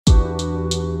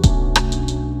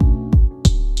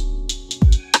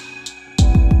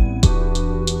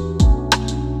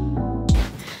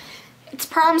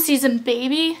prom season,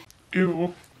 baby.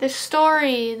 Ew. The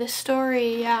story,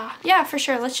 yeah. Yeah, for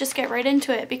sure. Let's just get right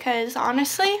into it because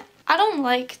honestly, I don't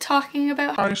like talking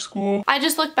about high school. I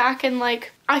just look back and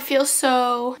like, I feel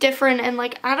so different and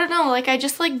like, I don't know, like I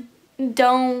just like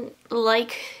don't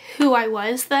like who I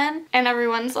was then. And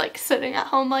everyone's like sitting at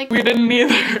home like, we didn't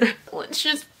either. Let's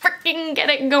just freaking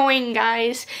get it going,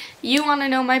 guys. You want to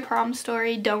know my prom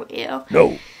story, don't you?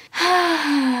 No.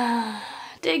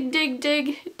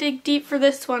 dig deep for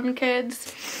this one,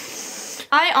 kids.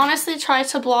 I honestly try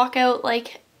to block out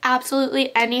like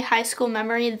absolutely any high school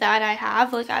memory that I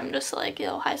have. Like I'm just like,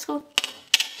 yo, high school.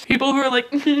 People who are like,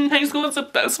 high school is the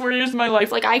best 4 years of my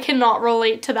life. Like I cannot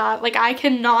relate to that. Like I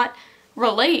cannot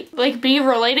relate. Like be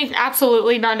relating,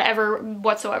 absolutely none ever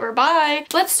whatsoever. Bye.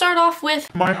 Let's start off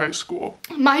with my high school.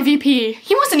 My VP.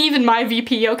 He wasn't even my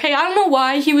VP, okay? I don't know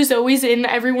why he was always in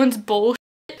everyone's bullshit.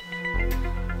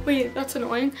 Wait, that's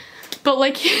annoying. But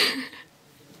like,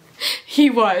 he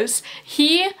was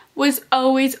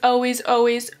always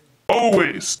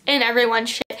in everyone's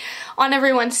shit, on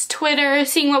everyone's Twitter,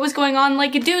 seeing what was going on.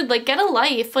 Like, dude, like get a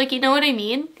life. Like, you know what I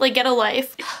mean? Like get a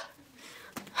life.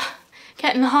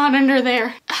 Getting hot under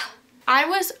there. I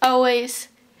was always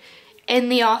in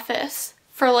the office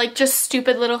for like just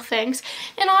stupid little things.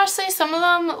 And honestly, some of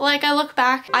them, like I look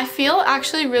back, I feel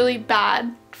actually really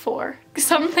bad for.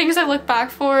 Some things I look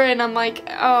back for and I'm like,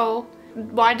 oh,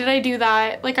 why did I do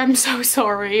that? Like, I'm so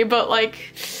sorry, but like,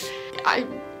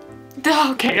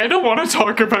 okay, I don't want to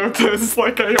talk about this.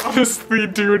 Like, I honestly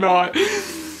do not.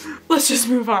 Let's just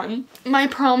move on. My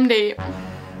prom date.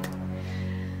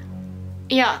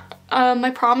 Yeah,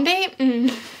 my prom date?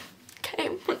 Okay,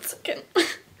 1 second.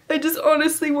 I just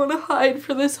honestly want to hide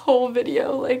for this whole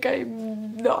video. Like,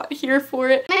 I'm not here for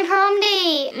it. My prom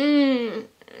date!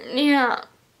 Yeah.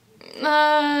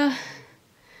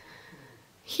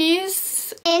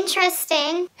 He's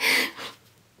interesting.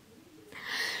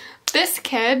 This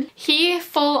kid, he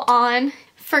full on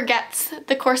forgets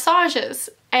the corsages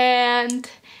and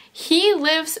he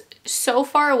lives so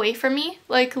far away from me,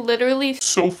 like literally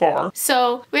so far.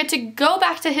 So we had to go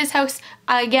back to his house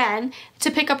again to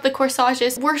pick up the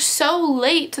corsages. We're so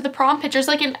late to the prom pictures,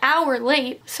 like an hour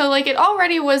late. So like it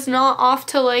already was not off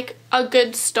to like a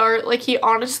good start. Like he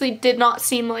honestly did not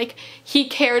seem like he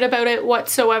cared about it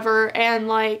whatsoever. And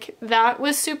like that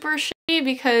was super shitty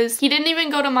because he didn't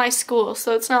even go to my school.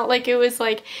 So it's not like it was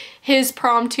like his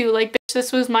prom too. Like bitch,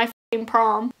 this was my f***ing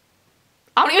prom.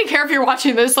 I don't even care if you're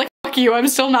watching this, like fuck you, I'm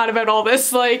still not about all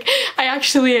this, like I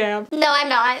actually am. No, I'm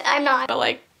not. But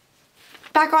like,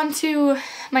 back onto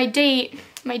my date,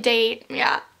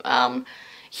 yeah,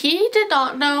 he did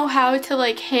not know how to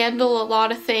like handle a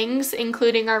lot of things,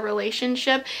 including our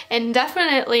relationship, and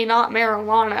definitely not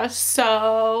marijuana,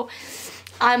 so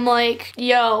I'm like,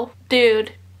 yo,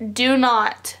 dude, do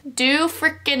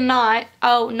freaking not,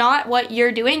 oh, not what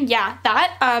you're doing, yeah,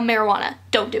 that, marijuana,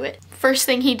 don't do it. First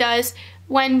thing he does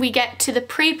when we get to the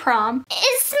pre-prom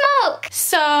is smoke.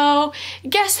 So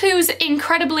guess who's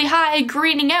incredibly high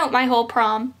greening out my whole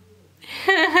prom?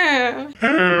 My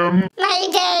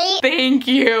date. Thank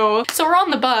you. So we're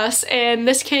on the bus and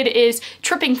this kid is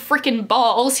tripping freaking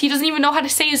balls. He doesn't even know how to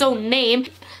say his own name.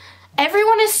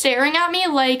 Everyone is staring at me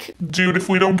like, dude, if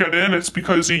we don't get in, it's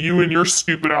because of you and your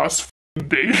stupid ass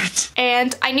date.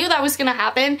 And I knew that was gonna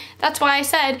happen. That's why I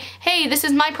said, hey, this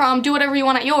is my prom, do whatever you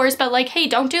want at yours, but like, hey,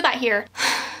 don't do that here.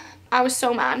 I was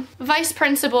so mad. Vice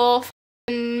principal,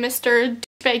 Mr.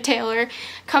 Douchebag Taylor,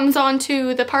 comes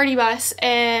onto the party bus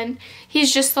and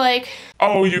he's just like,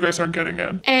 oh, you guys aren't getting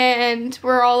in. And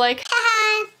we're all like,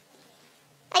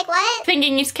 like what?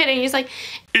 Thinking he's kidding. He's like,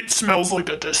 it smells like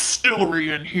a distillery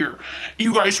in here.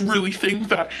 You guys really think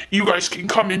that you guys can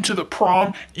come into the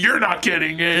prom? You're not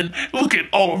getting in. Look at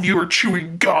all of you are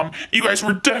chewing gum. You guys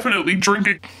were definitely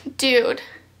drinking. Dude,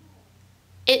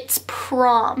 it's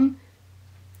prom.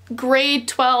 Grade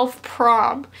 12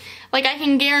 prom. Like I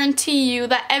can guarantee you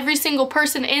that every single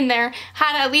person in there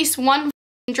had at least one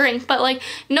drink, but like,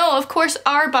 no, of course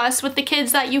our bus with the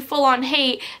kids that you full on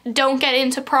hate don't get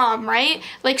into prom, right?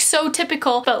 Like so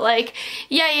typical, but like,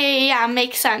 yeah,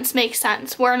 makes sense.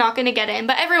 We're not gonna get in,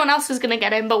 but everyone else is gonna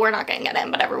get in, but we're not gonna get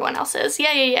in, but everyone else is.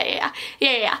 Yeah.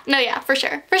 No, yeah, for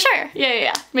sure.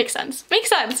 Yeah, makes sense.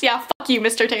 Yeah, fuck you,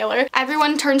 Mr. Taylor.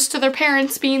 Everyone turns to their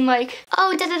parents being like,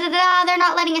 oh, they're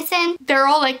not letting us in. They're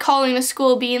all like calling the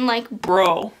school being like,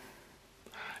 bro,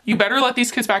 you better let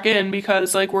these kids back in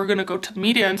because like we're gonna go to the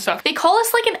media and stuff. They call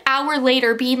us like an hour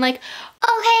later being like,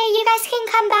 Okay, you guys can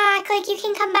come back. Like, you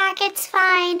can come back. It's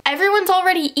fine. everyone's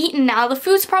already eaten now. The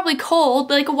food's probably cold.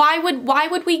 Like, why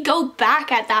would we go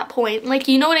back at that point? Like,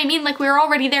 you know what I mean? Like, we were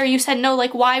already there. You said no.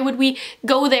 Like, why would we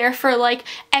go there for like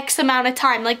X amount of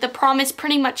time? Like, the prom is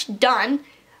pretty much done.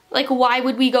 Like, why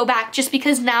would we go back just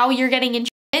because now you're getting in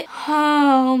shit?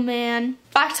 Oh man.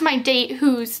 Back to my date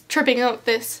who's tripping out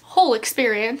this whole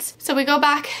experience. So we go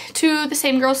back to the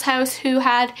same girl's house who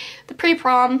had the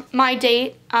pre-prom. My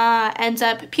date ends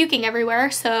up puking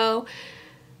everywhere, so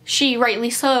she, rightly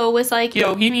so, was like,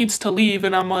 Yo, he needs to leave,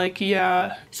 and I'm like,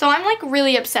 yeah. So I'm like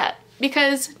really upset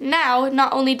because now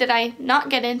not only did I not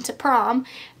get into prom,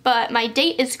 but my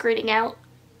date is grading out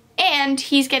and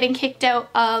he's getting kicked out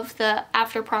of the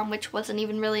after prom, which wasn't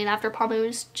even really an after prom. It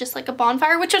was just like a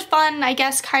bonfire, which was fun, I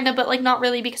guess, kind of, but like not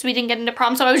really because we didn't get into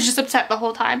prom, so I was just upset the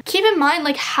whole time. Keep in mind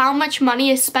like how much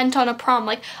money is spent on a prom,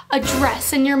 like a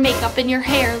dress and your makeup and your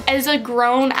hair. As a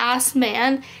grown ass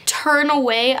man, turn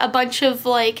away a bunch of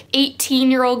like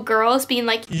 18-year-old girls being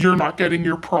like, You're not getting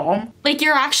your prom? like,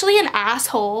 you're actually an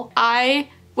asshole. I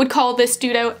would call this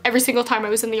dude out every single time I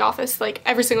was in the office, like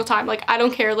every single time. Like, I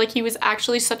don't care, like he was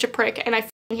actually such a prick and I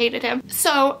f***ing hated him.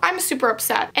 So I'm super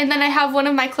upset. And then I have one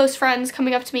of my close friends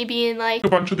coming up to me being like, A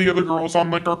bunch of the other girls on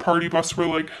like our party bus were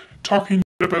like talking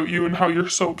about you and how you're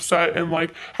so upset and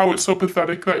like how it's so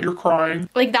pathetic that you're crying.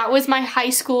 like that was my high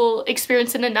school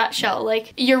experience in a nutshell.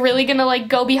 Like, you're really gonna like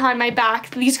go behind my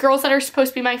back, these girls that are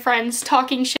supposed to be my friends,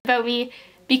 talking shit about me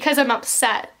because I'm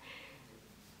upset.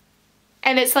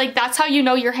 And it's like, that's how you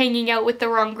know you're hanging out with the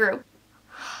wrong group.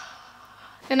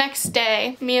 The next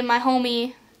day, me and my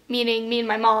homie, meaning me and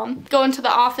my mom, go into the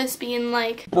office being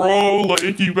like, Bro,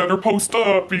 like you better post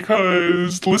up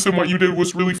because listen, what you did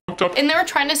was really fucked up. and they were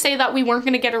trying to say that we weren't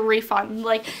gonna get a refund.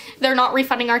 Like, they're not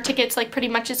refunding our tickets, like pretty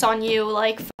much it's on you,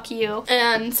 like fuck you.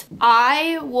 And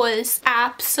I was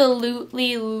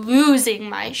absolutely losing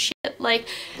my shit. Like,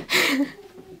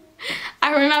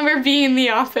 I remember being in the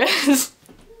office,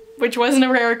 which wasn't a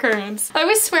rare occurrence. I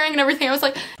was swearing and everything. I was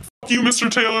like, Fuck you, Mr.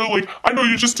 Taylor, like I know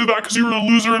you just did that because you were a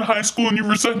loser in high school and you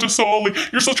resent us all, like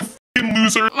you're such a fucking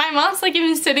loser. my mom's like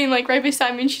even sitting like right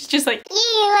beside me and she's just like,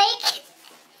 Yeah,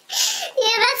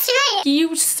 that's right.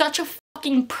 you such a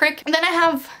fucking prick. And then I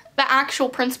have the actual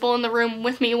principal in the room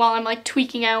with me while I'm like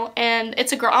tweaking out, and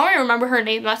it's a girl. I don't even remember her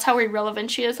name. That's how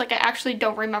irrelevant she is. Like, I actually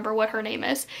don't remember what her name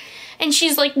is. And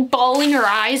she's like bawling her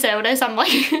eyes out as I'm like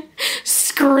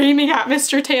screaming at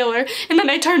Mr. Taylor. And then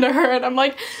I turn to her and I'm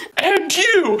like, And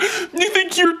you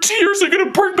think your tears are gonna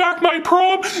bring back my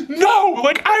prom? No,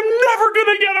 like I'm never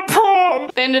gonna get a prom.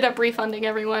 they ended up refunding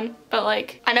everyone, but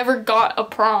like I never got a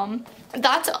prom.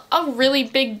 That's a really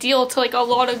big deal to like a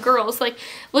lot of girls, like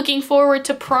looking forward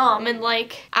to prom. And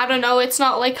like, I don't know, it's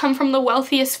not like come from the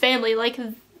wealthiest family. Like,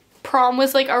 prom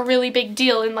was like a really big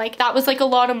deal and like that was like a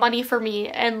lot of money for me,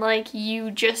 and like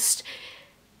you just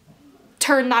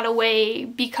turn that away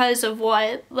because of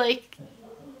what? Like,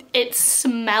 it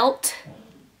smelt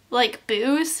like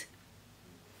booze.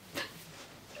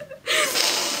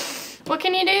 What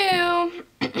can you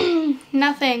do?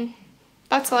 Nothing.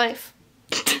 That's life.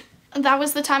 That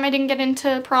was the time I didn't get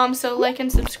into prom, so like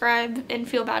and subscribe and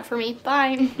feel bad for me.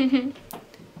 Bye.